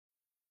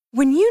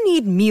When you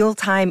need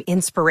mealtime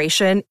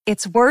inspiration,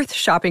 it's worth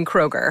shopping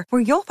Kroger,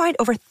 where you'll find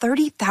over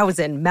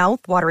 30,000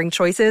 mouth-watering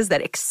choices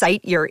that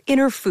excite your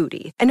inner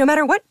foodie. And no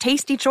matter what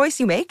tasty choice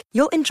you make,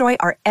 you'll enjoy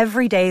our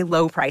everyday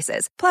low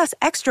prices, plus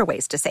extra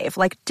ways to save,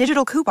 like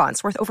digital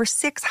coupons worth over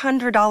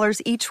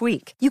 $600 each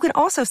week. You can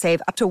also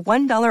save up to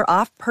 $1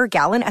 off per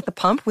gallon at the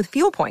pump with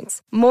fuel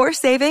points. More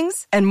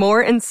savings and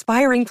more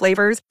inspiring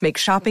flavors make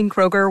shopping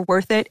Kroger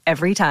worth it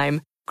every time.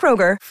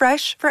 Kroger,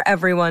 fresh for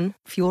everyone.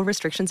 Fuel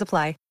restrictions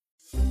apply.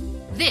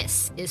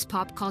 This is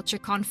Pop Culture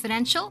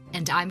Confidential,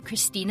 and I'm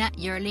Christina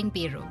Yerling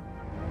Biro.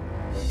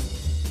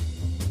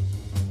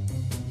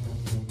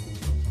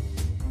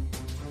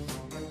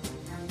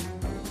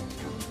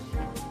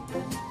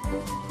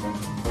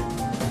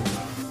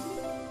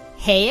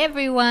 Hey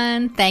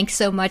everyone, thanks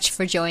so much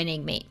for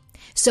joining me.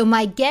 So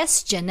my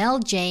guest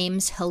Janelle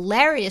James'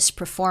 hilarious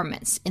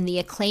performance in the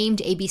acclaimed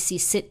ABC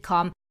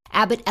sitcom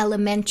Abbott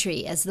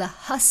Elementary as the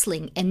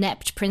hustling,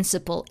 inept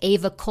principal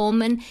Ava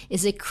Coleman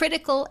is a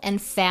critical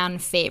and fan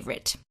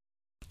favorite.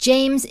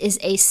 James is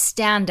a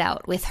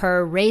standout with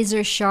her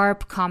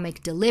razor-sharp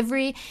comic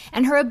delivery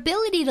and her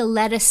ability to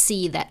let us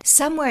see that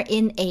somewhere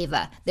in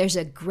Ava there's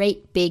a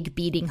great big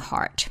beating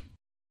heart.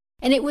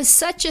 And it was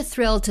such a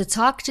thrill to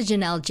talk to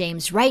Janelle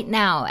James right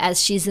now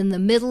as she's in the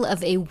middle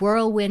of a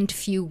whirlwind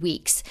few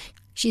weeks.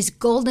 She's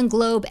Golden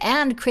Globe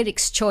and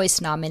Critics'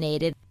 Choice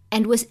nominated,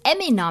 and was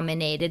Emmy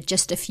nominated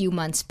just a few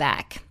months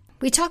back.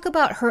 We talk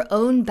about her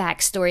own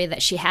backstory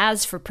that she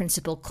has for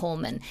Principal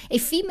Coleman, a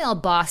female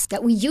boss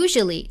that we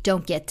usually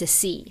don't get to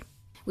see.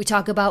 We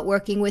talk about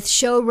working with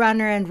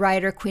showrunner and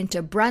writer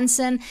Quinta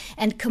Brunson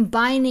and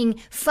combining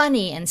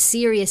funny and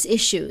serious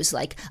issues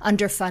like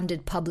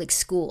underfunded public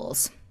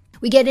schools.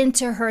 We get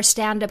into her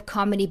stand-up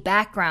comedy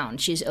background.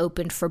 She's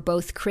opened for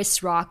both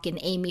Chris Rock and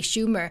Amy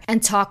Schumer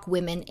and talk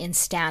women in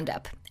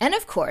stand-up. And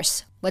of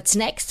course, what's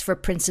next for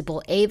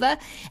Principal Ava,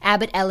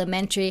 Abbott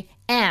Elementary,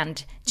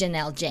 and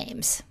Janelle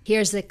James.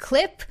 Here's a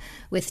clip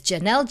with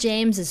Janelle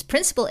James as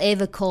Principal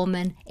Ava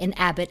Coleman in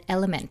Abbott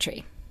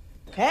Elementary.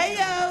 Hey,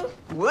 yo!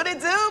 What it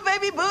do,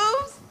 baby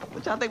boos?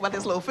 What y'all think about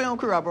this little film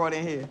crew I brought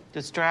in here?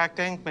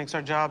 Distracting, makes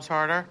our jobs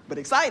harder. But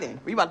exciting.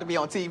 We about to be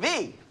on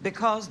TV.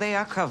 Because they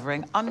are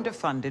covering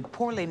underfunded,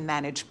 poorly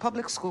managed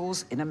public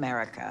schools in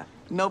America.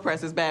 No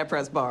press is bad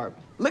press, Barb.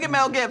 Look at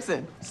Mel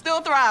Gibson.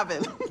 Still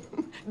thriving.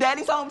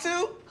 Daddy's home,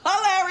 too.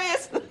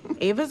 Hilarious.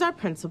 Ava's our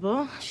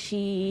principal.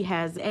 She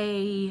has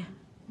a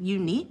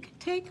unique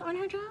take on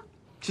her job.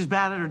 She's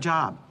bad at her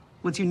job.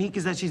 What's unique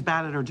is that she's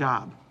bad at her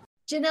job.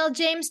 Janelle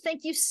James,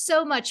 thank you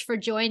so much for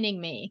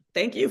joining me.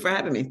 Thank you for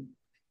having me.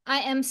 I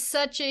am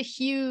such a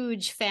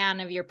huge fan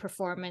of your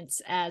performance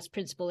as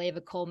Principal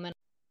Ava Coleman.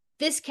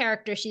 This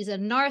character, she's a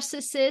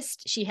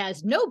narcissist. She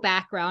has no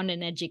background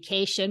in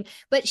education,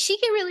 but she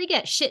can really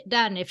get shit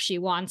done if she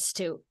wants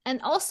to.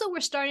 And also, we're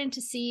starting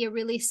to see a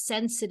really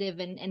sensitive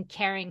and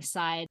caring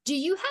side. Do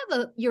you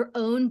have your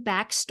own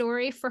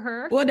backstory for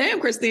her? Well, damn,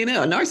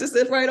 Christina, a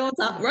narcissist right on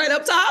top, right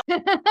up top.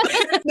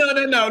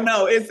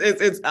 No.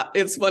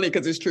 It's funny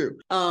because it's true.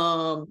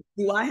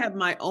 Do I have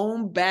my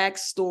own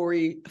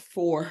backstory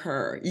for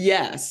her?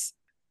 Yes,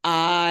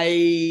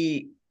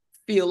 I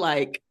feel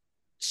like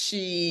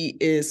she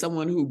is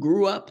someone who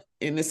grew up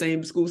in the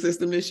same school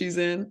system that she's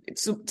in,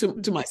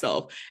 to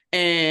myself.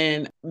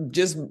 And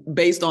just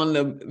based on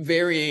the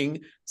varying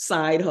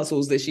side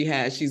hustles that she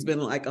has, she's been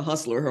like a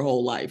hustler her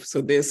whole life.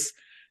 So this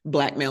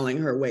blackmailing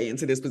her way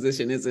into this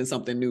position isn't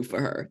something new for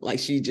her. Like,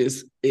 she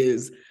just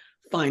is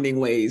finding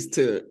ways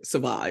to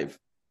survive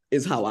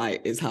is how I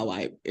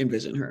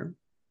envision her.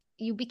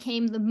 You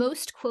became the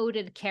most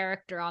quoted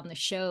character on the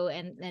show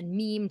and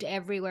memed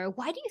everywhere.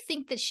 Why do you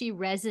think that she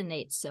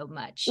resonates so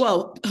much?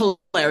 Well,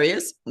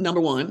 hilarious. Number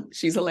one,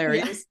 she's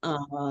hilarious.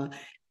 Yeah.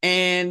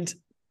 And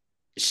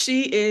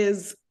she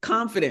is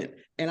confident.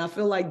 And I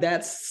feel like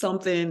that's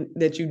something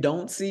that you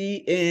don't see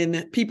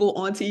in people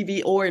on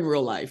TV or in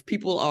real life.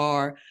 People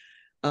are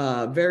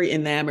very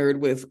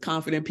enamored with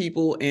confident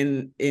people,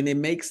 and it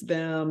makes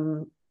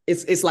them,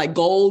 it's like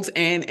gold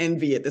and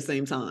envy at the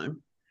same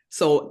time.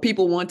 So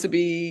people want to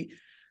be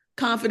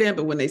confident,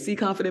 but when they see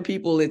confident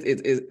people,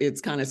 it's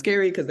kind of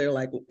scary because they're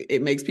like,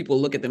 it makes people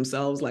look at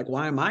themselves like,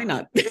 why am I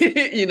not,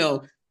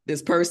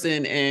 this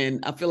person?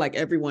 And I feel like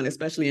everyone,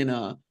 especially in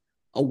a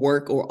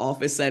work or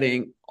office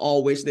setting,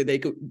 all wish that they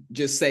could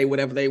just say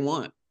whatever they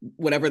want,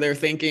 whatever they're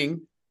thinking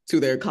to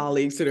their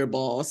colleagues, to their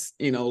boss,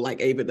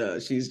 like Ava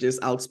does. She's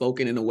just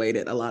outspoken in a way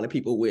that a lot of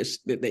people wish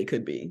that they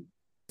could be.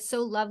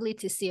 So lovely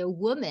to see a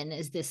woman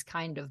as this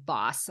kind of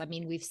boss. I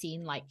mean, we've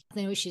seen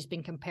she's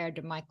been compared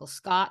to Michael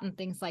Scott and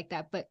things like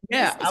that, but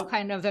yeah, this is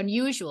kind of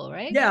unusual,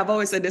 right? Yeah, I've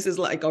always said this is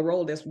like a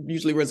role that's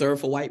usually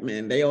reserved for white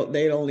men. They're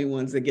the only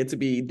ones that get to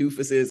be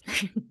doofuses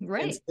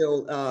right. And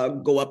still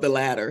go up the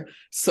ladder.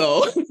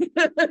 So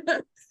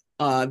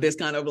this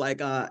kind of like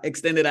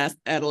extended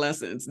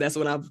adolescence, that's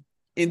what I'm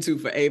into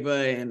for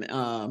Ava.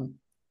 And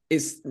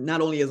it's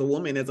not only as a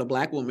woman, as a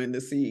Black woman,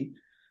 to see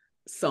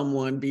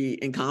someone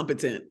be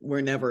incompetent.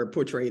 We're never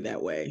portrayed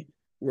that way.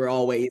 We're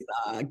always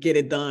get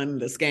it done,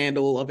 the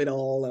scandal of it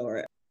all,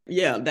 or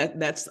Yeah,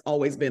 that's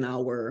always been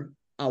our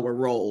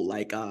role,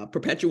 like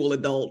perpetual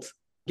adult,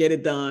 get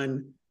it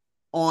done,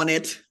 on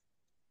it,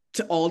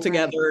 to all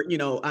together,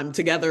 right. I'm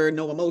together,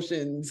 no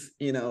emotions,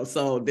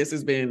 so this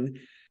has been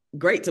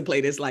great to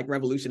play this like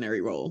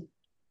revolutionary role.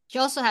 She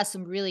also has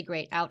some really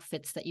great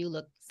outfits that you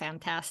look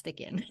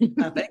fantastic in.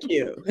 Thank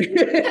you.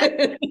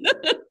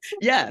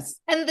 Yes.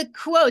 And the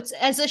quotes,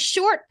 as a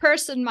short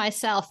person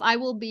myself, I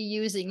will be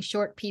using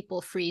short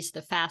people freeze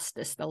the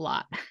fastest a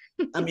lot.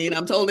 I mean,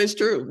 I'm told it's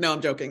true. No,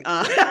 I'm joking.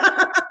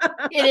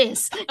 It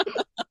is.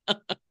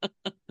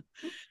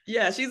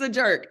 Yeah, she's a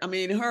jerk. I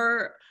mean,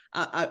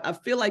 I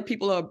feel like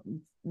people are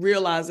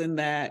realizing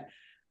that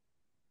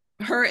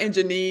her and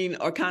Janine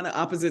are kind of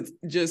opposites.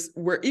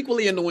 We're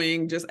equally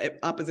annoying, just at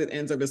opposite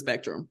ends of the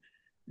spectrum.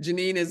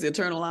 Janine is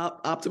eternal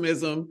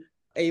optimism.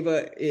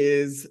 Ava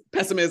is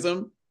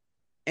pessimism.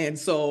 And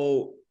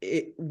so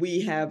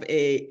we have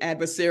a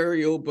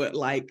adversarial, but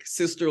like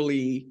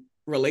sisterly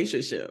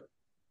relationship.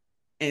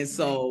 And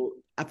so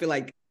I feel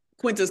like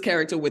Quinta's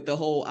character with the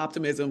whole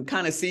optimism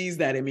kind of sees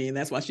that in me. And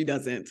that's why she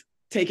doesn't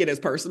take it as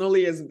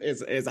personally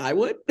as I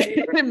would.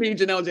 Me,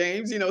 Janelle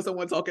James,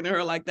 someone talking to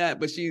her like that.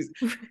 But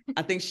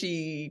I think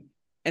she,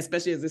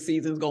 especially as the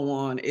seasons go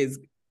on, is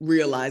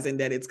realizing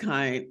that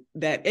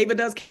that Ava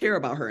does care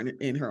about her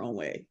in her own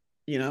way,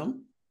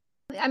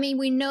 I mean,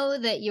 we know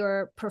that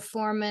your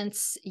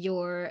performance,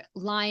 your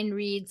line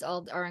reads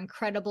all are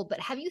incredible, but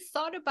have you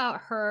thought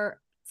about her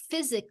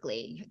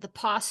physically, the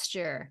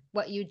posture,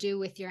 what you do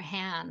with your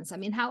hands? I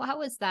mean,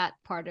 how is that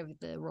part of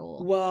the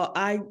role? Well,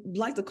 I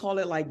like to call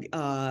it like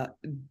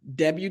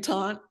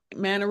debutante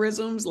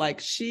mannerisms.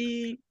 Like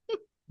she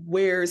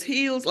wears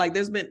heels. Like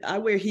I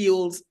wear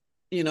heels,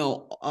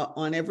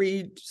 on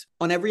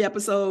every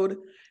episode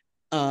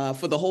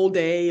for the whole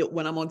day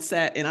when I'm on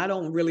set, and I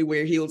don't really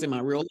wear heels in my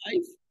real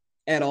life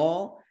at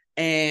all.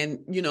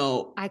 And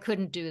I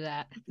couldn't do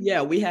that.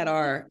 Yeah, we had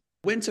our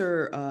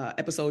winter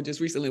episode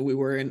just recently. We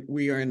were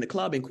in the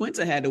club, and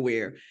Quinta had to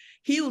wear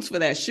heels for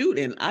that shoot,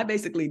 and I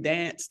basically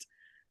danced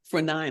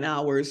for 9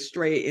 hours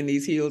straight in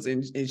these heels,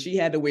 and she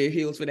had to wear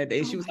heels for that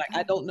day. She was like, God.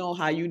 I don't know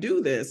how you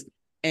do this.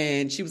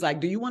 And she was like,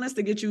 do you want us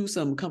to get you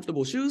some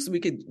comfortable shoes so we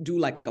could do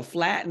like a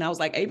flat? And I was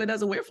like, Ava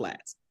doesn't wear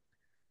flats.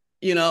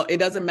 It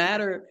doesn't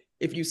matter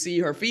if you see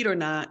her feet or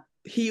not.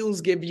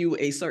 Heels give you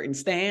a certain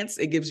stance.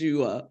 It gives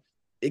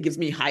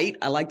me height.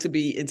 I like to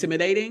be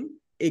intimidating.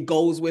 It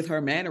goes with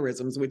her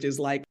mannerisms, which is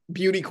like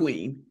beauty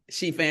queen.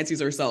 She fancies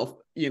herself,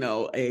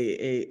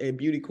 a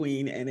beauty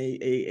queen and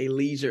a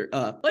leisure,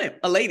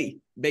 a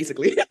lady,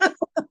 basically.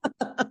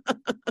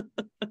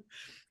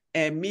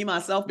 And me,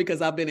 myself,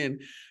 because I've been in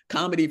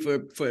comedy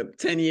for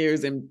 10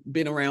 years and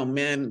been around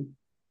men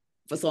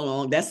for so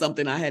long, that's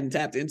something I hadn't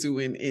tapped into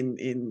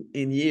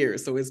in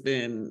years. So it's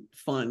been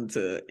fun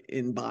to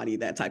embody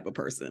that type of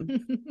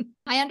person.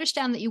 I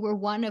understand that you were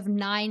one of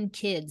 9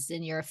 kids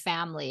in your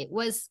family.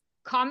 Was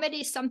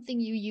comedy something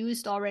you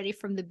used already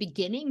from the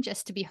beginning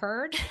just to be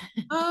heard?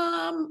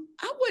 I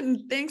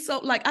wouldn't think so.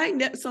 Like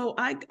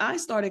I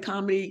started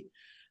comedy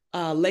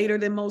later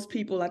than most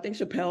people. I think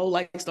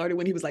Chappelle started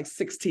when he was like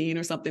 16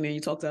 or something, and you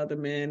talk to other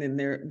men and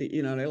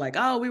they're like,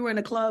 oh, we were in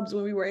the clubs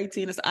when we were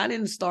 18. So I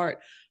didn't start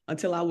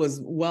until I was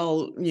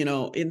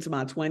into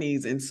my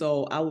 20s. And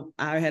so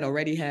I had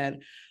already had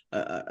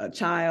a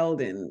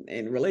child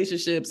and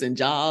relationships and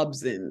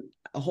jobs and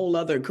a whole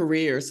other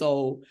career.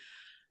 So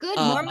good,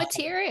 more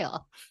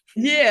material.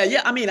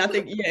 Yeah. I mean, I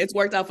think, it's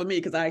worked out for me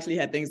because I actually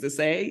had things to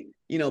say.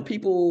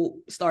 People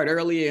start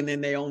early and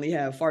then they only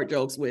have fart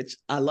jokes, which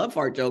I love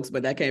fart jokes,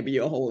 but that can't be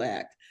your whole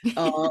act.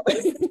 So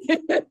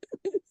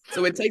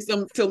it takes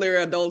them till they're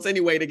adults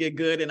anyway to get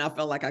good. And I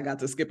felt like I got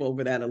to skip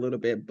over that a little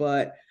bit.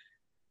 But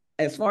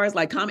as far as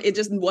like comedy,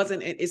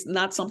 it's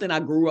not something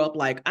I grew up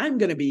like, I'm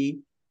going to be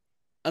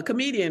a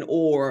comedian,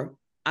 or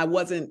I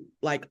wasn't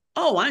like,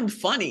 oh, I'm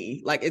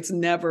funny. Like it's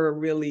never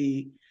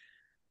really...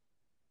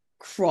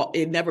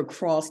 it never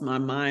crossed my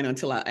mind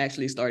until I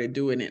actually started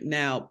doing it.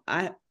 Now,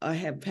 I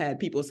have had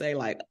people say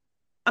like,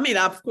 I mean,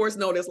 I of course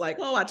noticed like,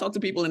 oh, I talk to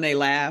people and they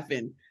laugh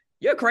and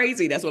you're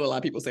crazy. That's what a lot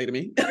of people say to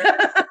me.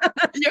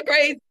 You're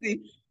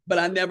crazy. But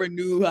I never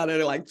knew how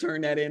to like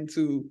turn that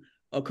into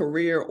a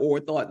career or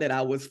thought that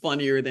I was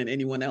funnier than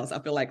anyone else. I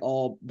feel like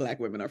all Black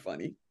women are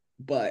funny,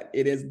 but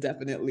it is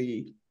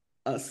definitely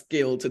a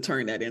skill to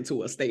turn that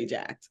into a stage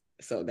act.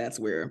 So that's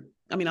where,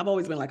 I mean, I've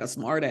always been like a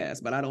smart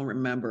ass, but I don't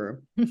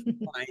remember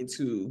trying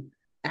to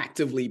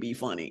actively be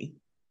funny.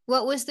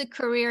 What was the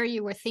career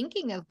you were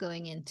thinking of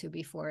going into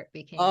before it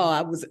became?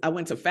 Oh, I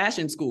went to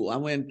fashion school. I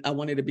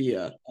wanted to be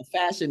a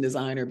fashion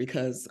designer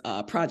because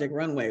Project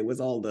Runway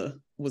was all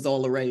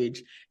the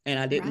rage. And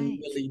I didn't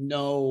really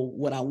know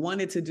what I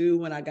wanted to do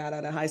when I got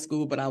out of high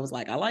school, but I was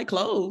like, I like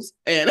clothes.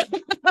 And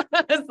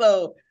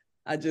so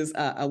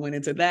I went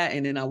into that.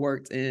 And then I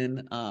worked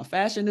in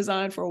fashion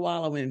design for a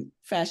while. I went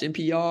fashion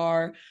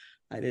PR.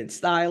 I did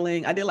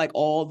styling. I did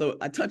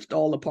I touched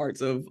all the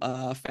parts of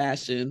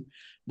fashion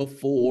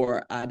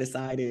before I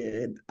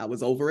decided I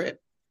was over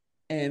it.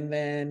 And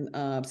then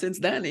since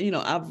then,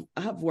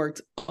 I've worked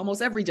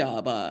almost every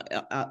job.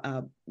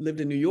 I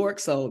lived in New York,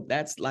 so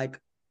that's like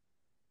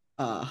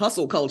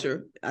hustle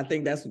culture. I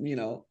think that's,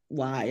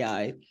 why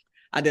I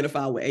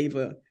identify with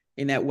Ava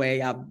in that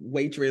way. I've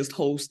waitressed,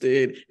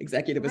 hosted,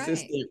 executive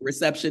assistant,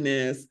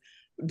 receptionist,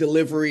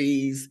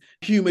 deliveries,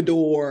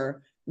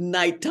 humidor,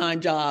 nighttime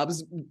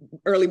jobs,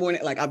 early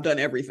morning. Like I've done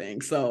everything.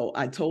 So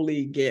I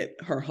totally get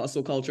her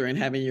hustle culture and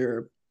having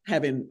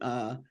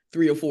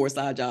 3 or 4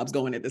 side jobs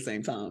going at the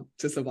same time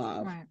to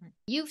survive. Right.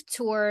 You've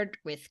toured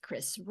with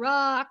Chris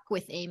Rock,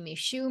 with Amy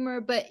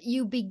Schumer, but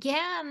you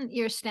began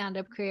your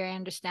stand-up career, I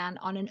understand,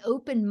 on an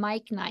open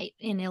mic night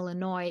in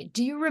Illinois.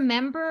 Do you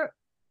remember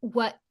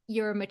what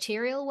your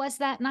material was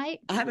that night?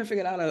 I haven't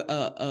figured out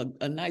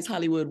a nice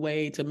Hollywood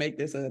way to make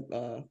this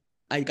a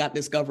I got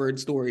discovered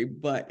story,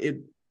 but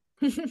it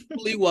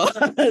really was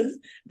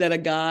that a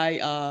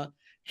guy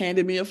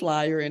handed me a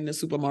flyer in the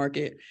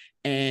supermarket,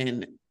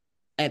 and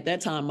at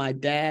that time my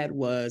dad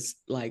was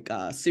like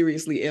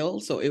seriously ill,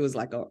 so it was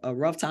like a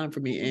rough time for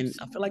me. And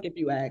I feel like if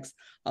you ask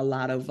a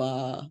lot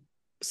of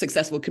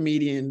successful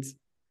comedians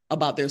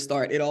about their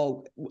start,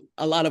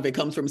 a lot of it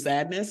comes from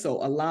sadness.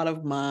 So a lot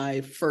of my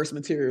first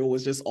material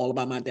was just all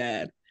about my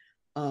dad,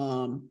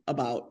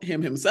 about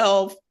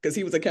himself, because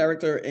he was a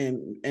character,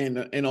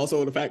 and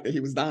also the fact that he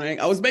was dying.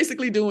 I was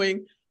basically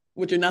doing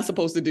what you're not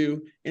supposed to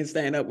do in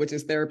stand-up, which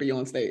is therapy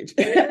on stage.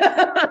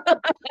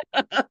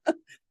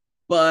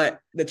 But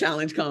the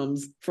challenge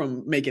comes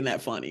from making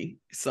that funny.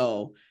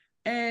 So,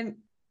 and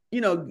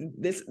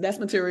that's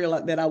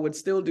material that I would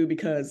still do,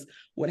 because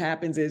what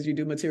happens is you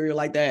do material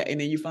like that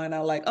and then you find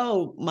out like,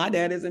 oh, my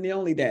dad isn't the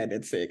only dad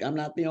that's sick. I'm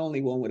not the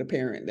only one with a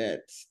parent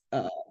that's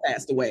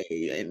passed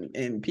away.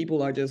 And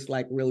people are just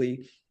like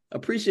really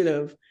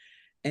appreciative.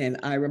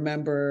 And I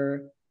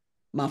remember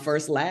my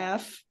first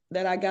laugh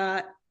that I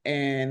got,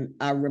 and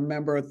I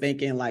remember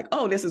thinking like,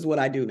 oh, this is what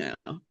I do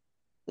now.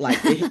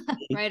 Like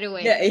right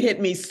away. Yeah, it hit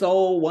me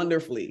so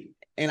wonderfully.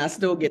 And I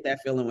still get that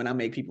feeling when I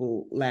make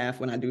people laugh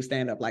when I do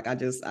stand up. Like I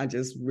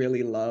just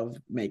really love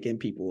making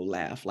people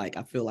laugh. Like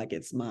I feel like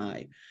it's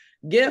my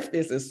gift.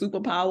 It's a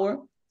superpower.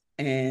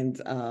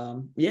 And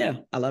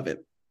I love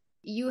it.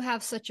 You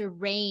have such a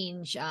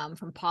range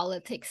from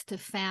politics to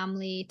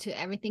family to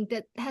everything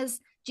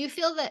do you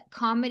feel that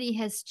comedy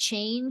has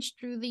changed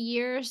through the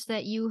years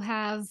that you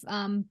have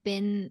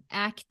been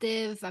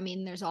active? I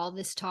mean, there's all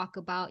this talk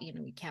about, you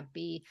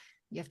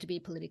have to be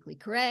politically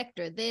correct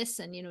or this,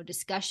 and,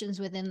 discussions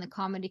within the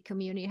comedy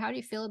community. How do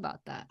you feel about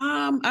that?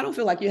 I don't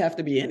feel like you have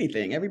to be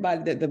anything.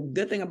 Everybody, the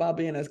good thing about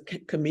being a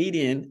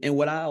comedian, and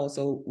what I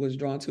also was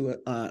drawn to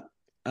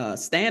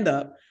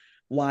stand-up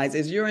wise,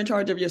 is you're in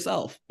charge of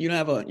yourself. You don't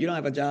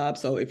have a job.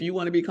 So if you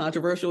want to be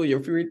controversial,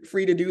 you're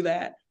free to do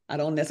that. I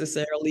don't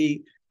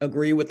necessarily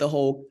agree with the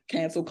whole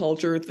cancel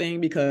culture thing,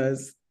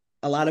 because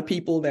a lot of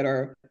people that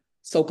are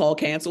so-called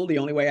canceled, the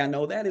only way I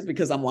know that is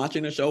because I'm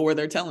watching a show where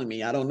they're telling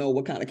me. I don't know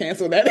what kind of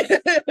cancel that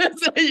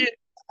is.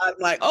 I'm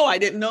like, oh, I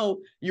didn't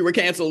know you were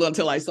canceled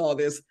until I saw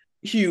this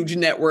huge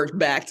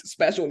network-backed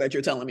special that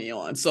you're telling me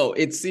on. So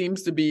it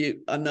seems to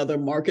be another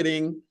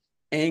marketing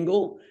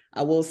angle.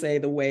 I will say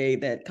the way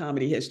that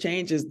comedy has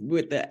changed is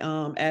with the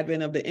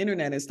advent of the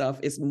internet and stuff.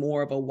 It's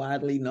more of a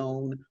widely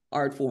known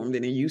art form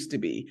than it used to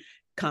be.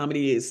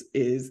 Comedy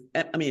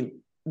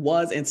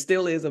was and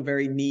still is a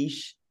very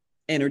niche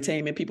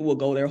entertainment. People will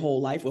go their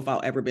whole life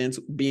without ever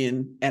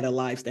being at a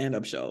live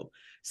stand-up show.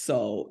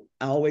 So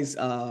I always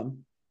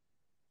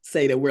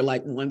say that we're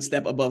like one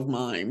step above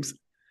mimes,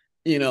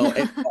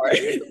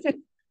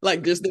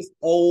 like just this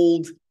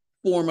old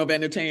form of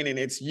entertaining.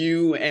 It's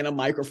you and a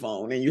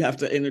microphone, and you have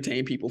to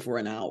entertain people for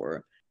an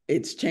hour.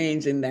 It's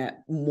changing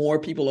that more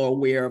people are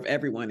aware of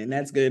everyone, and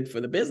that's good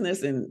for the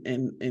business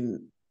and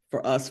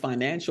for us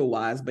financial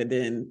wise. But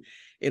then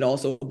it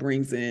also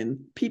brings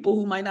in people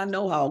who might not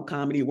know how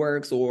comedy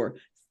works or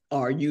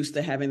are used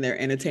to having their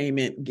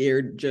entertainment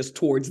geared just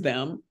towards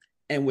them.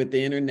 And with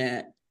the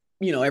internet,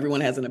 everyone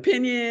has an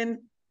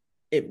opinion.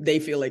 If they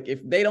feel like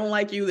if they don't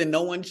like you, then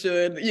no one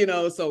should,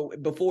 so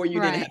before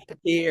you didn't have to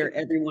hear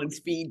everyone's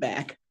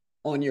feedback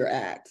on your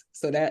act.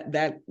 So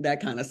that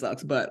kind of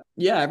sucks. But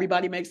yeah,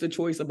 everybody makes the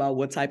choice about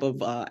what type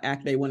of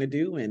act they want to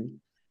do, and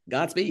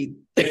Godspeed.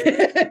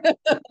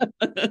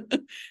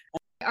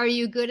 Are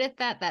you good at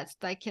that?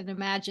 I can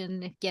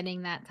imagine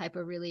getting that type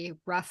of really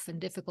rough and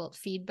difficult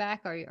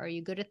feedback. Are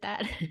you good at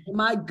that? Am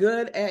I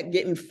good at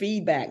getting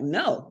feedback?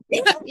 No.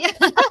 Yeah.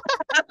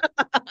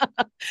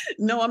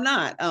 No, I'm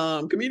not.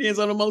 Comedians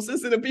are the most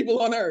sensitive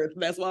people on earth.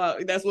 That's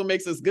what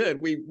makes us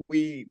good.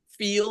 We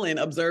feel and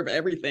observe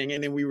everything,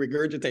 and then we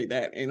regurgitate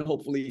that and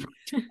hopefully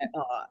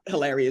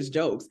hilarious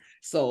jokes.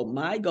 So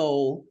my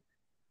goal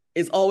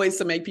is always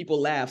to make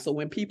people laugh. So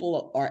when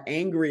people are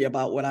angry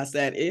about what I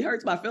said, it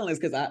hurts my feelings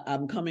because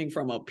I'm coming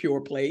from a pure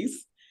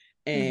place,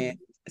 and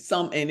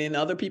and then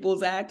other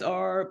people's act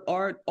are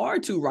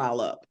too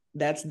rile up.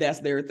 That's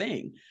their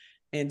thing,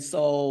 and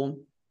so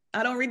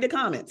I don't read the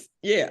comments.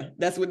 Yeah,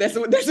 that's what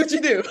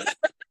you do.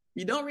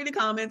 You don't read the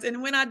comments,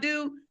 and when I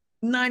do,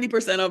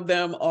 90% of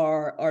them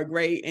are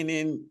great. And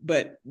then,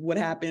 but what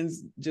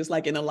happens, just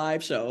like in a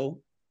live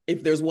show,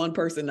 if there's one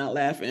person not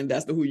laughing,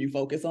 that's who you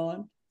focus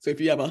on. So if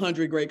you have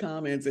 100 great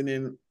comments and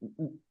then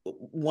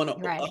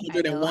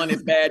 101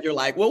 is bad, you're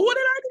like, well, what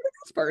did I do to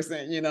this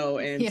person?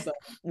 And so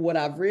what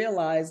I've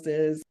realized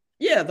is,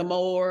 the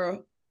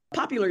more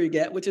popular you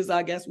get, which is,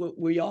 I guess, what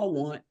we all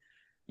want,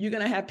 you're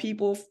going to have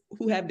people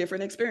who have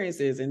different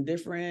experiences and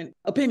different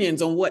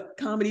opinions on what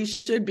comedy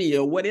should be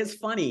or what is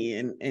funny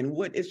and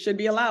what it should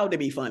be allowed to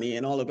be funny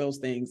and all of those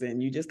things.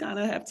 And you just kind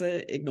of have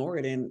to ignore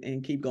it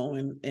and keep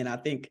going. And I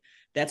think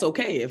that's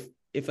okay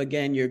if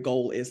again, your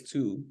goal is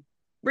to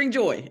bring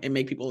joy and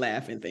make people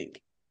laugh and think.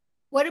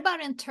 What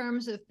about in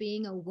terms of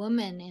being a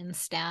woman in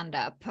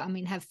stand-up? I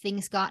mean, have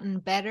things gotten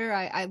better?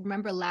 I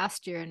remember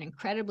last year an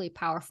incredibly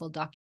powerful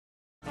documentary.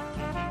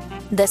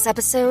 This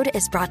episode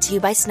is brought to you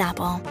by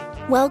Snapple.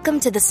 Welcome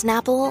to the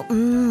Snapple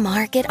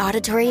Market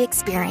Auditory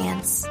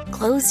Experience.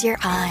 Close your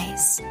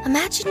eyes.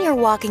 Imagine you're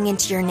walking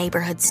into your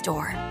neighborhood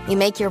store. You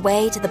make your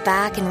way to the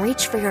back and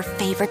reach for your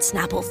favorite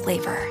Snapple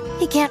flavor.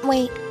 You can't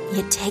wait.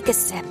 You take a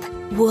sip.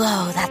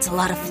 Whoa, that's a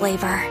lot of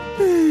flavor.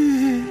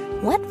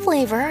 What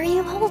flavor are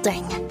you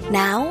holding?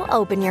 Now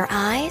open your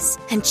eyes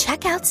and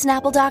check out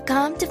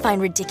Snapple.com to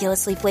find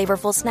ridiculously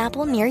flavorful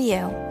Snapple near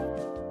you.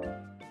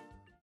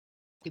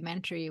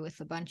 Documentary with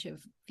a bunch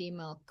of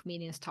female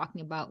comedians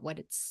talking about what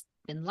it's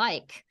been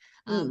like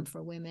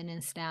for women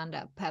in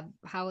stand-up.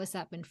 How has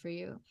that been for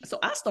you? So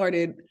I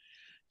started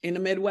in the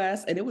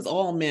Midwest, and it was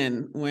all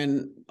men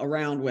when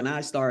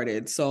I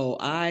started. So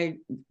I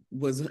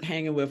was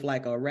hanging with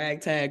like a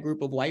ragtag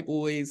group of white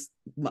boys.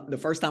 The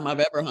first time I've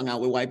ever hung out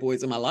with white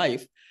boys in my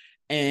life.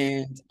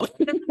 And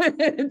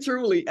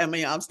truly, I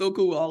mean, I'm still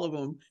cool with all of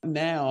them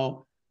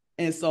now.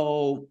 And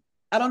so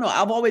I don't know.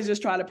 I've always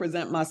just tried to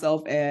present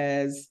myself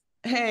as,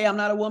 hey, I'm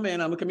not a woman,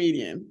 I'm a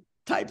comedian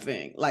type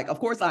thing. Like, of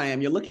course I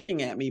am. You're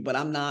looking at me, but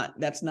I'm not.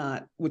 That's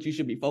not what you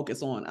should be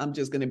focused on. I'm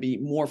just going to be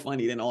more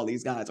funny than all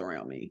these guys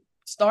around me.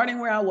 Starting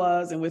where I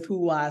was and with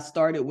who I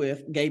started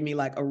with gave me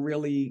like a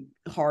really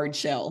hard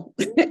shell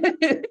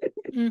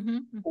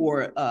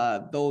for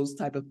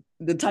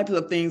the types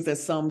of things that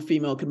some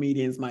female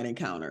comedians might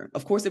encounter.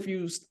 Of course,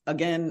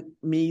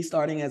 me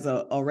starting as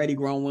a already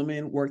grown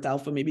woman worked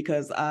out for me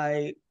because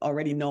I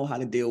already know how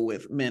to deal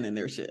with men and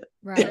their shit.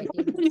 Right.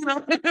 You know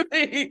what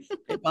I mean?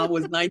 If I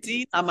was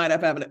 19, I might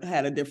have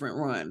had a different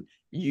run.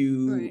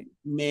 You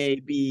may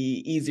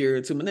be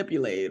easier to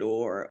manipulate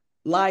or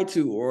lie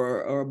to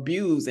or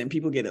abuse, and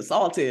people get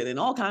assaulted and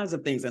all kinds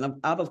of things. And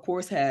I've of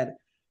course had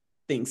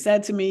things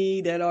said to me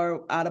that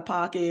are out of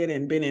pocket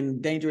and been in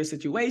dangerous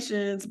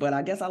situations, but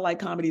I guess I like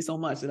comedy so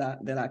much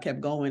that I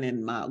kept going.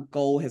 And my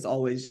goal has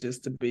always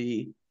just to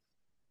be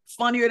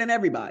funnier than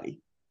everybody.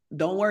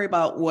 Don't worry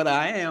about what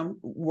I am,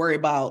 worry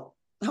about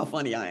how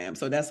funny I am.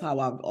 So that's how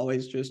I've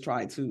always just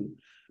tried to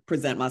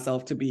present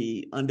myself to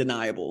be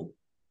undeniable.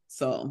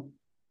 So.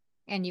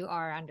 And you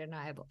are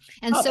undeniable.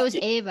 And so is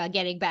Ava,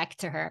 getting back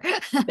to her.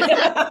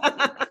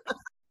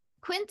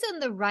 Quinta,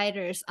 the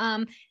writers,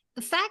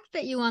 the fact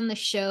that you on the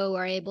show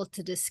are able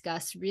to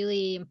discuss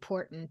really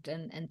important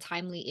and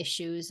timely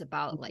issues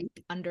about like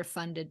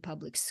underfunded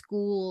public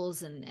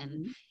schools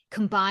and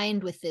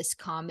combined with this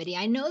comedy,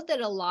 I know that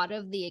a lot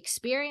of the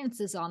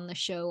experiences on the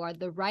show are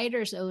the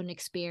writers' own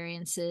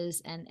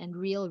experiences and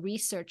real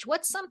research.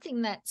 What's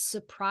something that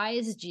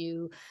surprised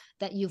you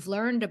that you've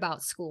learned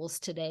about schools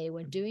today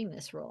when doing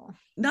this role?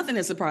 Nothing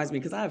has surprised me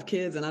because I have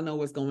kids and I know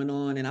what's going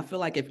on. And I feel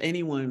like if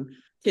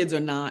kids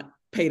are not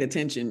paid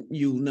attention,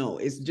 know.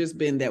 It's just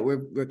been that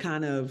we're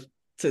kind of,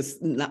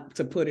 not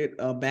to put it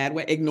a bad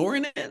way,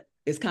 ignoring it.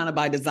 It's kind of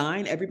by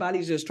design.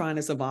 Everybody's just trying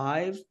to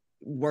survive,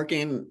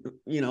 working,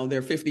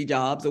 their 50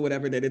 jobs or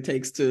whatever that it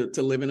takes to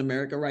live in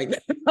America right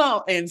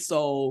now. And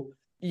so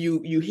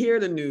you hear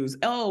the news,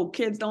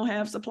 kids don't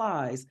have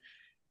supplies.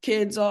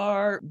 Kids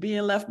are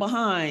being left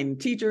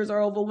behind. Teachers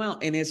are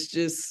overwhelmed. And it's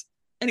just,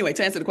 anyway,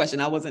 to answer the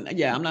question,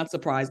 I'm not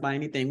surprised by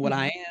anything. What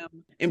I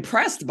am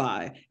impressed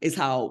by is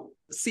how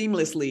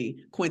seamlessly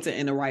Quinta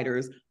and the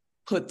writers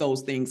put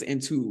those things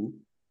into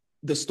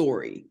the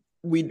story.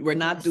 We're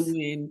not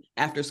doing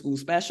after school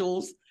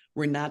specials.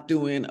 We're not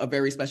doing a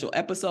very special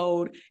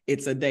episode.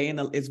 It's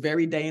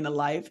very day in the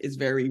life. It's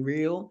very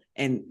real.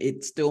 And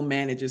it still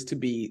manages to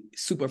be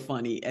super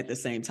funny at the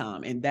same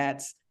time. And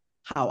that's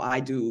how I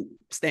do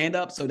stand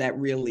up. So that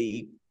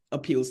really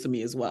appeals to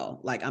me as well.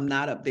 Like, I'm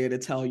not up there to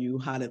tell you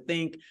how to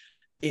think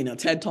in a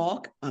TED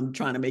Talk. I'm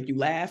trying to make you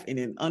laugh. And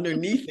then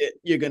underneath it,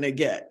 you're going to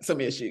get some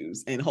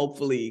issues. And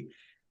hopefully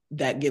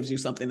that gives you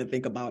something to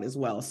think about as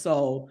well.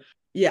 So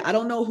yeah, I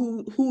don't know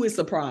who is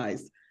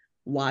surprised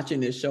watching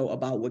this show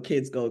about what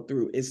kids go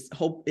through.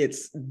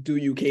 Do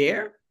you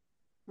care?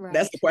 Right.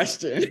 That's the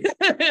question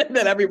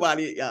that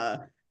everybody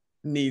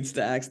needs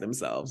to ask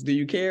themselves. Do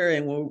you care?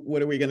 And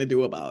what are we going to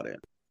do about it?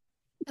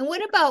 And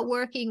what about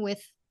working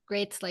with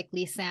greats like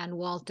Lisa Ann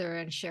Walter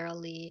and Cheryl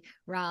Lee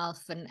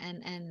Ralph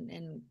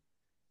and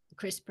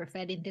Chris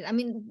Perfetti? I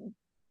mean,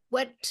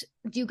 what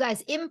do you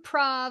guys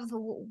improv?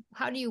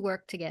 How do you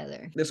work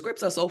together? The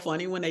scripts are so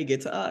funny when they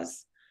get to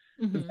us.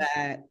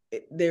 that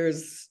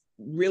there's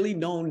really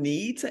no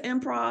need to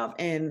improv.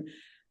 And,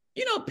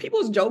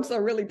 people's jokes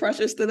are really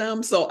precious to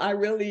them. So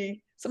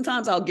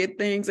sometimes I'll get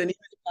things and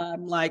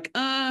I'm like,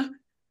 I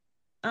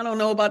don't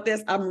know about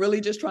this. I'm really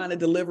just trying to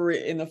deliver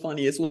it in the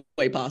funniest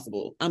way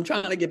possible. I'm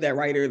trying to give that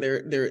writer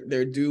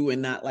their due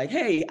and not like,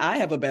 hey, I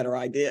have a better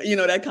idea,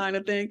 that kind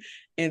of thing.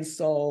 And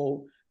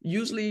so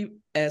usually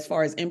as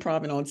far as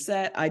improv on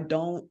set, I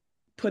don't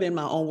put in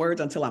my own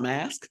words until I'm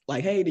asked,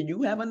 like, hey, do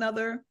you have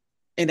another?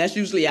 And that's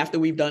usually after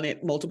we've done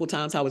it multiple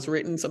times, how it's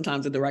written.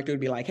 Sometimes the director would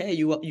be like, hey,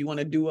 you want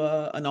to do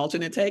an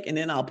alternate take? And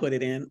then I'll put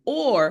it in.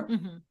 Or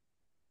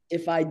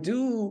if I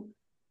do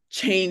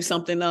change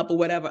something up or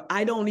whatever,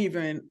 I don't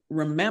even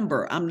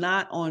remember. I'm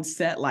not on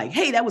set like,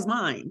 hey, that was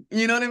mine.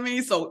 You know what I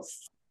mean? So,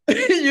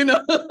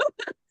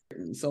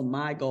 so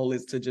my goal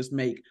is to just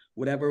make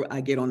whatever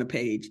I get on the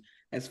page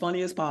as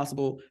funny as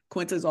possible.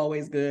 Quinta's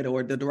always good,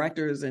 or the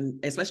directors, and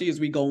especially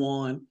as we go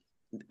on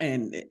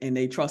and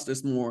they trust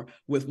us more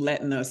with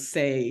letting us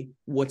say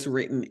what's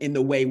written in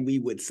the way we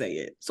would say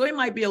it. So it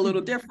might be a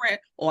little different,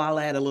 or I'll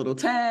add a little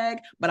tag,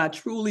 but I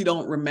truly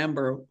don't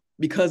remember,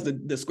 because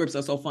the scripts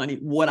are so funny,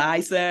 what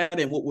I said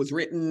and what was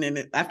written.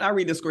 And after I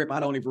read the script, I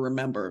don't even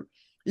remember,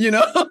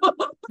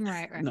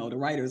 Right. No, the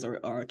writers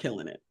are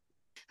killing it.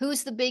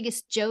 Who's the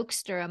biggest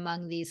jokester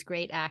among these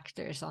great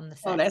actors on the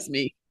set? Oh, that's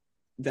me.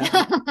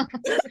 Definitely.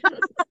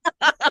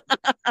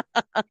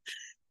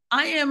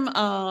 I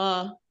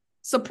am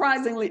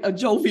surprisingly a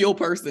jovial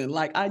person.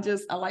 Like I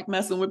like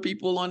messing with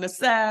people on the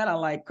set. I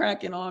like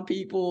cracking on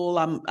people.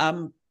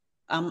 I'm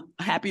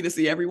happy to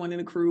see everyone in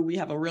the crew. We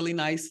have a really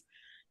nice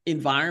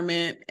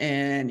environment,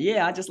 and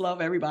I just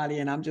love everybody.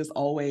 And I'm just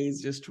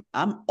always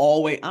I'm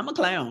a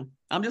clown.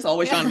 I'm just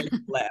always trying to make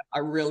people laugh. I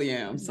really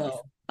am.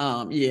 So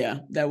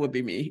that would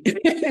be me.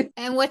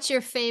 And what's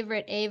your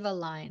favorite Ava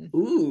line?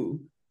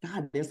 Ooh,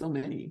 God, there's so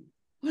many.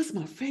 What's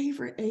my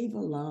favorite Ava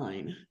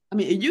line? I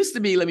mean, it used to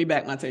be, let me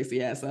back my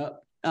tasty ass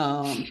up.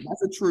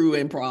 That's a true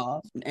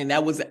improv. And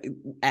that was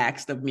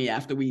asked of me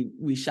after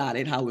we shot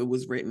it, how it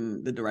was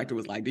written. The director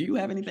was like, do you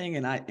have anything?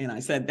 And I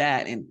said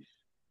that, and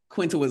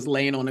Quinta was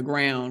laying on the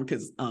ground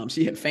because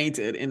she had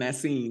fainted in that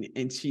scene,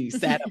 and she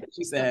sat up and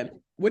she said,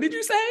 what did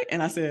you say?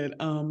 And I said,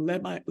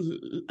 let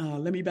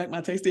me back my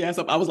tasty ass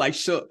up. I was like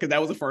shook, because that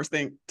was the first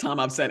time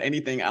I've said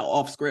anything out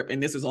off script.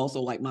 And this is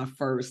also like my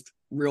first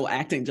real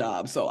acting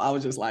job. So I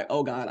was just like,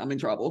 oh God, I'm in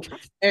trouble.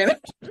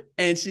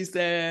 And she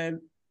said,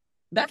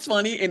 that's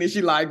funny. And then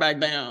she laid back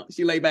down.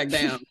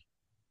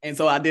 And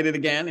so I did it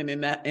again.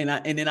 And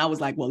then I was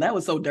like, well, that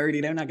was so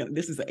dirty.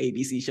 This is an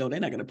ABC show.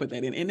 They're not going to put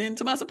that in. And then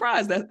to my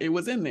surprise, that it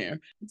was in there.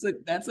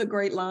 That's a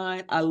great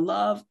line. A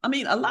lot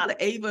of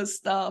Ava's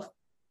stuff.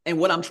 And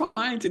what I'm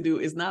trying to do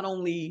is not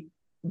only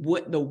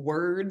what the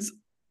words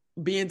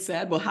being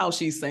said, but how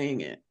she's saying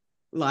it.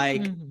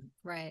 Like,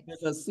 right.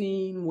 There's a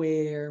scene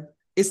where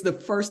it's the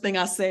first thing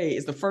I say.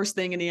 It's the first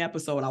thing in the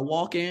episode. I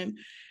walk in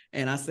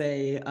and I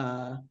say,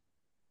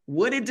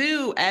 what it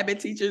do, Abbott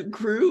teacher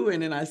crew?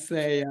 And then I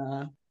say,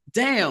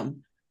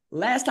 damn,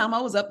 last time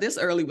I was up this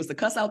early was to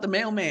cuss out the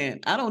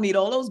mailman. I don't need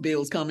all those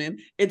bills coming.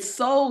 It's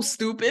so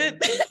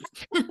stupid.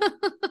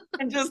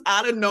 And just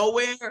out of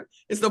nowhere,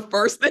 it's the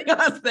first thing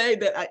I say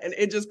and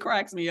it just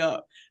cracks me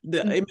up.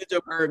 The image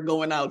of her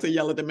going out to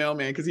yell at the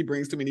mailman because he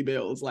brings too many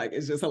bills. Like,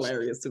 it's just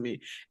hilarious to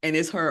me. And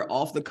it's her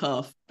off the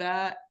cuff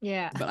but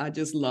I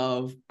just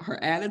love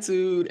her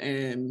attitude,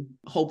 and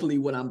hopefully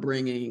what I'm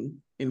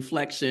bringing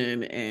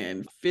inflection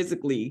and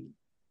physically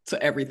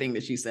to everything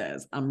that she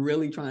says. I'm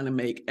really trying to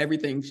make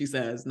everything she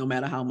says, no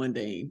matter how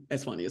mundane,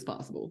 as funny as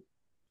possible.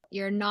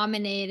 You're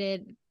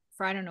nominated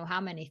for I don't know how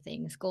many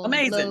things,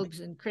 Golden Globes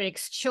and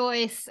Critics'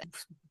 Choice,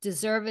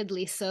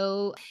 deservedly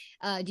so.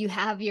 Do you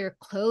have your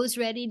clothes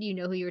ready? Do you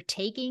know who you're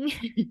taking?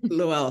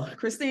 Well,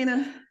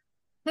 Christina,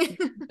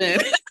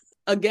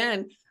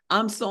 again,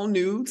 I'm so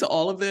new to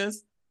all of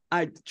this.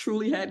 I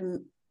truly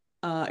hadn't.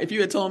 If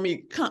you had told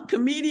me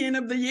Comedian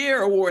of the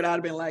Year award, I'd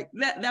have been like,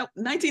 that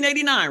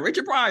 1989,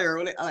 Richard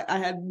Pryor.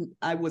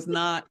 I was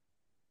not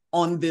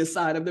on this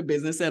side of the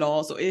business at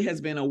all. So it has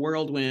been a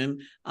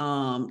whirlwind.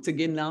 To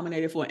get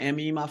nominated for an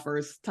Emmy my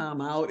first time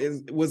out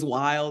was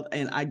wild.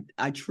 And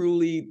I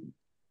truly,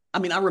 I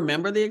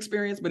remember the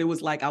experience, but it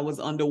was like I was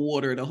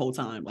underwater the whole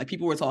time. Like,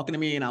 people were talking to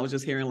me and I was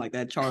just hearing like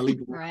that Charlie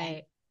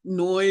right.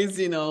 noise,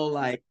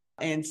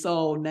 and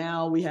so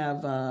now we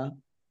have the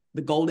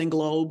Golden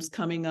Globes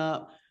coming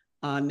up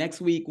next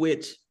week,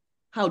 which,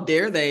 how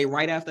dare they,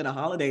 right after the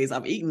holidays?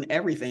 I've eaten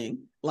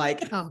everything.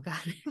 Like, oh God.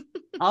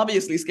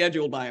 Obviously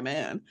scheduled by a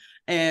man.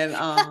 And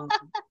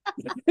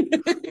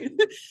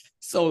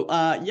so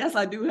yes,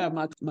 I do have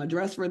my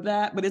dress for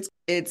that, but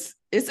it's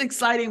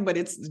exciting, but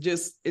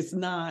it's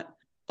not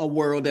a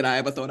world that I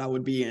ever thought I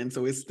would be in.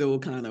 So it's still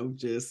kind of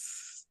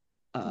just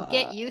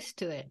get used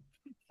to it.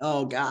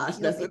 Oh gosh,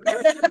 that's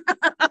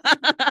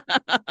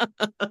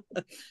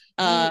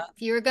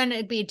you're going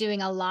to be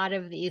doing a lot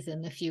of these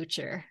in the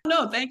future.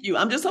 No, thank you.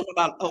 I'm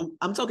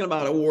talking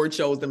about award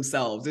shows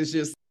themselves.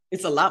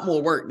 It's a lot more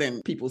work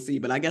than people see,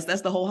 but I guess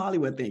that's the whole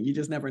Hollywood thing. You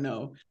just never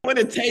know what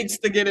it takes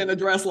to get in a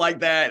dress like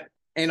that.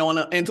 and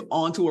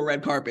onto a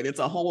red carpet. It's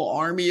a whole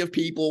army of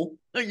people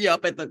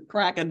up at the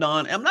crack of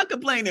dawn. I'm not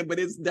complaining, but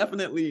it's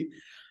definitely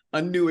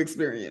a new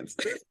experience.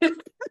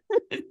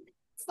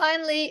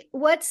 Finally,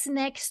 what's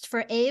next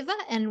for Ava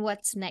and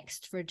what's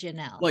next for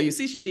Janelle? Well, you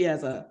see, she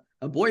has a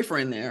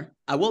boyfriend there.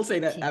 I will say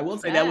that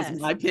was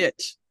my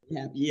pitch.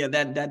 Yeah,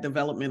 that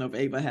development of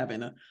Ava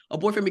having a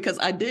boyfriend, because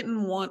I didn't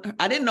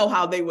know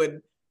how they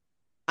would.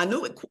 I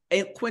knew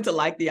Quinta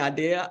liked the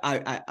idea.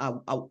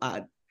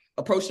 I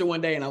approached her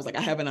one day and I was like,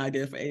 I have an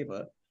idea for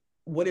Ava.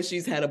 What if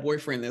she's had a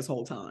boyfriend this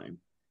whole time?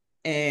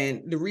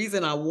 And the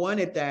reason I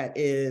wanted that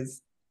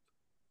is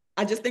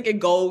I just think it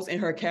goes in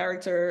her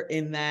character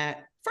in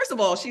that, first of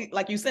all, she,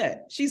 like you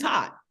said, she's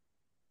hot.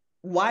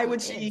 Why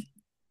would she,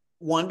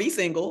 one, be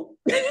single,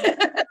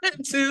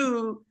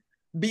 two,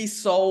 be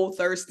so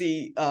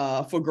thirsty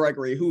for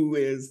Gregory, who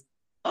is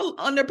an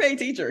underpaid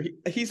teacher?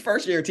 He's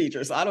first-year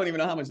teacher, so I don't even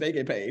know how much they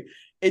get paid.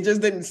 It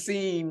just didn't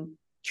seem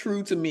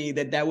true to me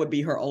that would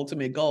be her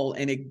ultimate goal.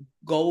 And it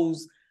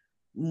goes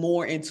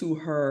more into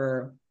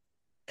her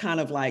kind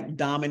of like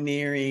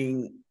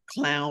domineering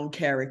clown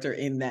character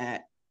in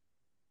that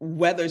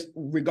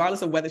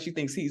regardless of whether she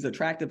thinks he's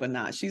attractive or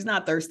not, she's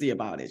not thirsty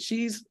about it.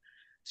 She's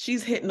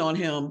hitting on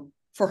him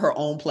for her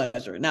own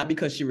pleasure, not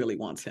because she really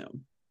wants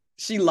him.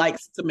 She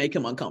likes to make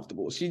him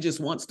uncomfortable. She just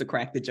wants to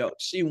crack the joke.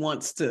 She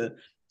wants to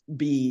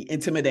be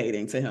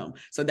intimidating to him.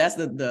 So that's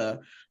the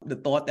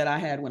thought that I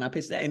had when I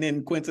pitched that. And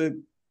then Quinta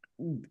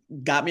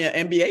got me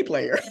an NBA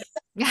player.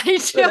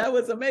 So that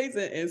was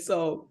amazing. And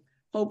so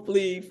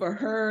hopefully for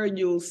her,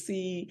 you'll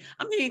see,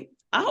 I mean,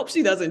 I hope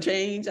she doesn't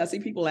change. I see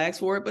people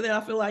ask for it, but then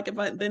I feel like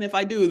if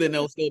I do, then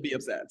they'll still be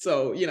upset.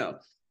 So,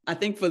 I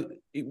think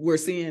we're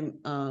seeing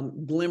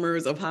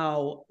glimmers of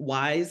how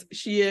wise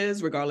she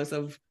is, regardless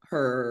of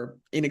her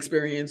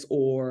inexperience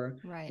or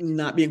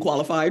not being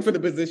qualified for the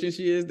position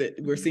she is, that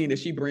we're seeing that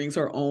she brings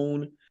her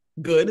own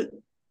good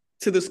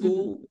to the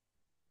school,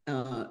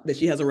 that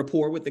she has a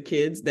rapport with the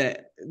kids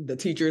that the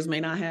teachers may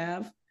not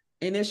have.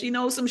 And then she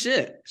knows some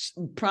shit.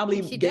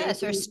 She does.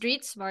 Her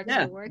street smart.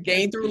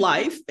 Gained through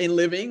life and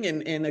living.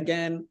 And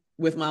again,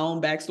 with my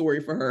own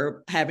backstory for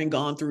her, having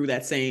gone through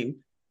that same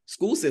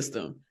school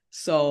system.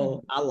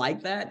 So I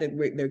like that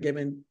they're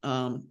giving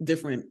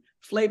different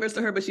flavors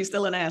to her, but she's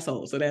still an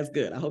asshole. So that's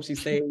good. I hope she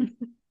stays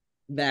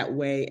that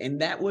way.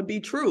 And that would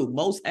be true.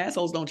 Most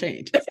assholes don't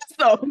change.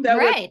 So that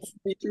would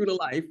be true to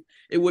life.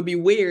 It would be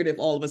weird if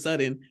all of a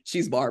sudden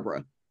she's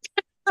Barbara.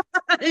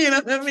 You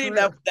know what I mean?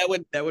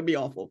 That would be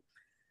awful.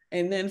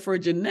 And then for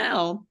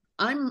Janelle,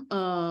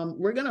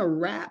 we're gonna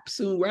wrap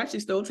soon. We're actually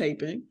still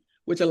taping,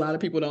 which a lot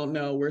of people don't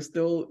know. We're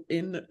still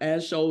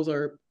as the shows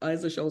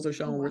are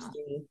shown, we're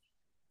still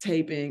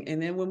taping.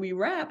 And then when we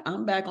wrap,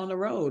 I'm back on the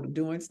road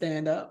doing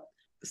stand-up.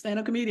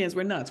 Stand-up comedians,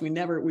 we're nuts. We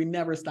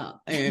never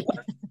stop. And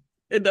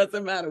it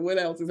doesn't matter what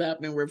else is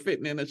happening. We're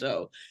fitting in a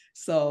show.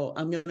 So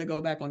I'm gonna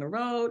go back on the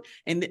road.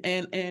 And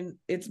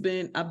it's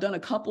been, I've done a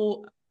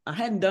couple. I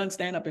hadn't done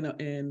stand-up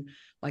in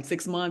like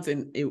 6 months,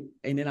 and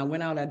then I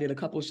went out, I did a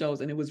couple of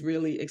shows, and it was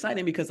really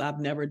exciting because I've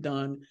never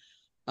done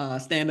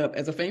stand-up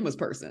as a famous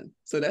person.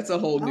 So that's a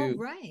whole new.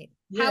 Right.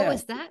 Yeah. How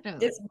was that?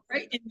 It's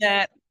great in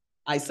that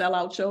I sell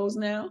out shows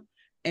now.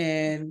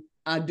 And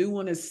I do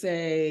want to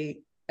say,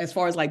 as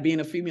far as like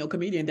being a female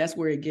comedian, that's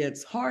where it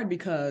gets hard,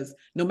 because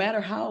no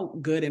matter how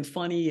good and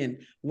funny and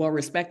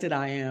well-respected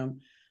I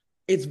am,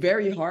 it's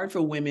very hard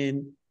for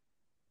women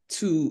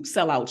to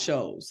sell out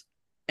shows.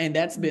 And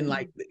that's been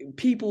like,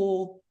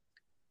 people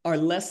are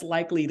less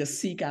likely to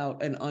seek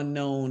out an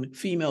unknown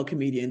female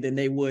comedian than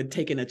they would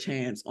taking a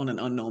chance on an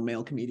unknown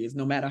male comedian,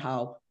 no matter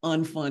how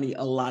unfunny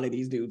a lot of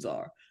these dudes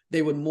are.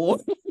 They would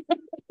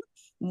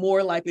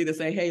more likely to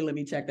say, hey, let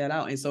me check that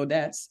out. And so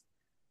that's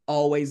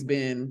always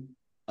been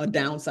a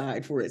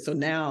downside for it. So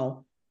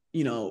now,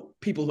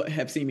 people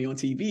have seen me on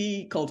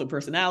TV, cult of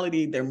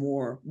personality, they're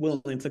more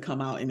willing to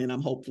come out, and then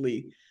I'm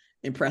hopefully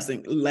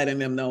letting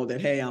them know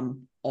that, hey,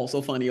 I'm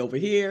also funny over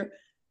here.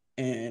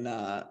 And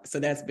so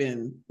that's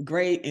been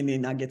great. And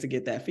then I get to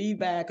get that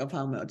feedback of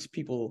how much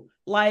people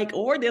like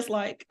or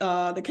dislike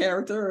the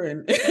character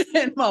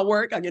and my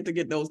work. I get to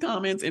get those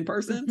comments in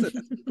person. So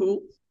that's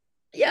cool.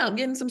 Yeah, I'm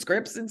getting some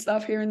scripts and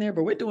stuff here and there,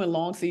 but we're doing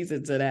long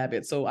seasons at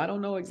Abbott. So I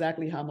don't know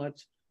exactly how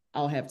much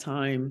I'll have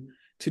time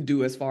to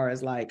do as far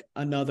as like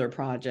another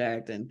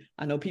project. And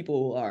I know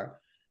people are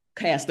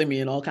casting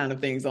me and all kind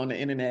of things on the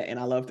internet, and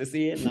I love to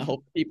see it. And I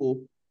hope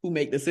people who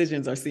make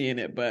decisions are seeing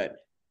it. But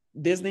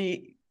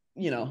Disney,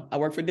 I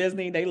work for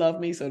Disney. They love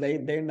me, so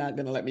they're not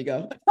going to let me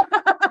go.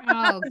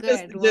 Oh,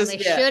 good. Well, they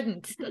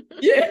shouldn't.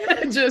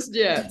 Yeah, just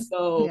yet.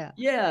 So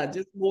yeah,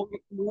 just more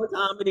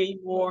comedy,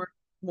 more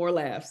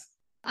laughs.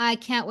 I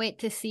can't wait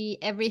to see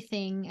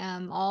everything,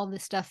 all the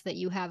stuff that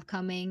you have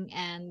coming,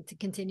 and to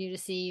continue to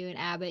see you in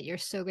Abbott. You're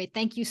so great.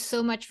 Thank you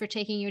so much for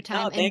taking your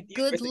time, and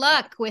good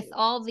luck with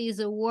all these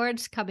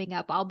awards coming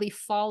up. I'll be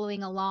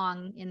following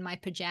along in my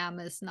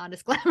pajamas, not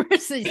as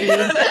glamorous as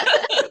you.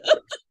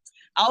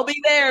 I'll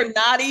be there,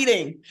 not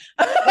eating.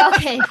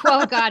 Okay.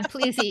 Oh God,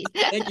 please eat.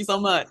 Thank you so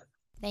much.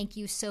 Thank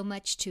you so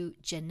much to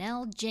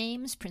Janelle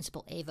James,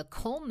 Principal Ava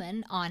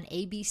Coleman on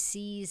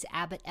ABC's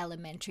Abbott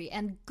Elementary,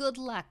 and good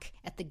luck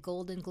at the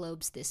Golden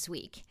Globes this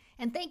week.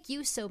 And thank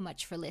you so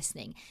much for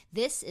listening.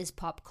 This is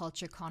Pop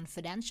Culture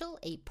Confidential,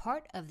 a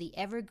part of the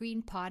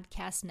Evergreen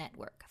Podcast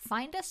Network.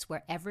 Find us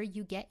wherever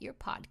you get your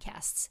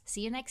podcasts.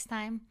 See you next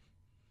time.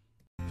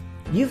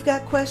 You've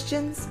got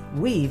questions,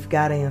 we've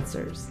got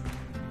answers.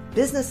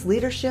 Business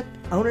leadership,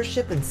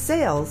 ownership, and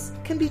sales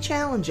can be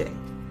challenging.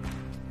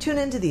 Tune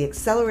into the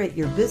Accelerate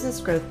Your Business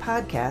Growth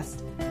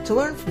podcast to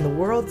learn from the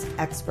world's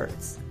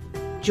experts.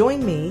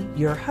 Join me,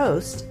 your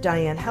host,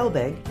 Diane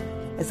Helbig,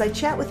 as I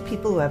chat with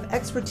people who have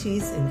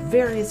expertise in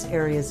various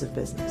areas of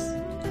business.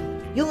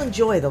 You'll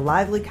enjoy the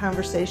lively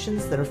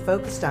conversations that are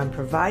focused on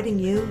providing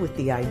you with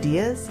the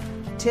ideas,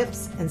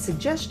 tips, and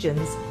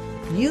suggestions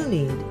you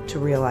need to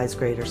realize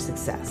greater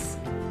success.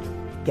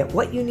 Get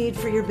what you need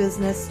for your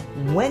business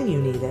when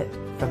you need it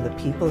from the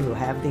people who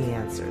have the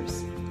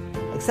answers.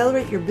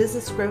 Accelerate Your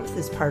Business Growth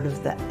is part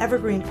of the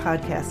Evergreen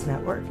Podcast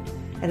Network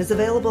and is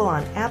available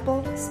on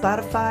Apple,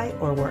 Spotify,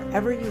 or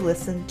wherever you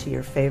listen to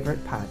your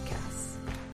favorite podcast.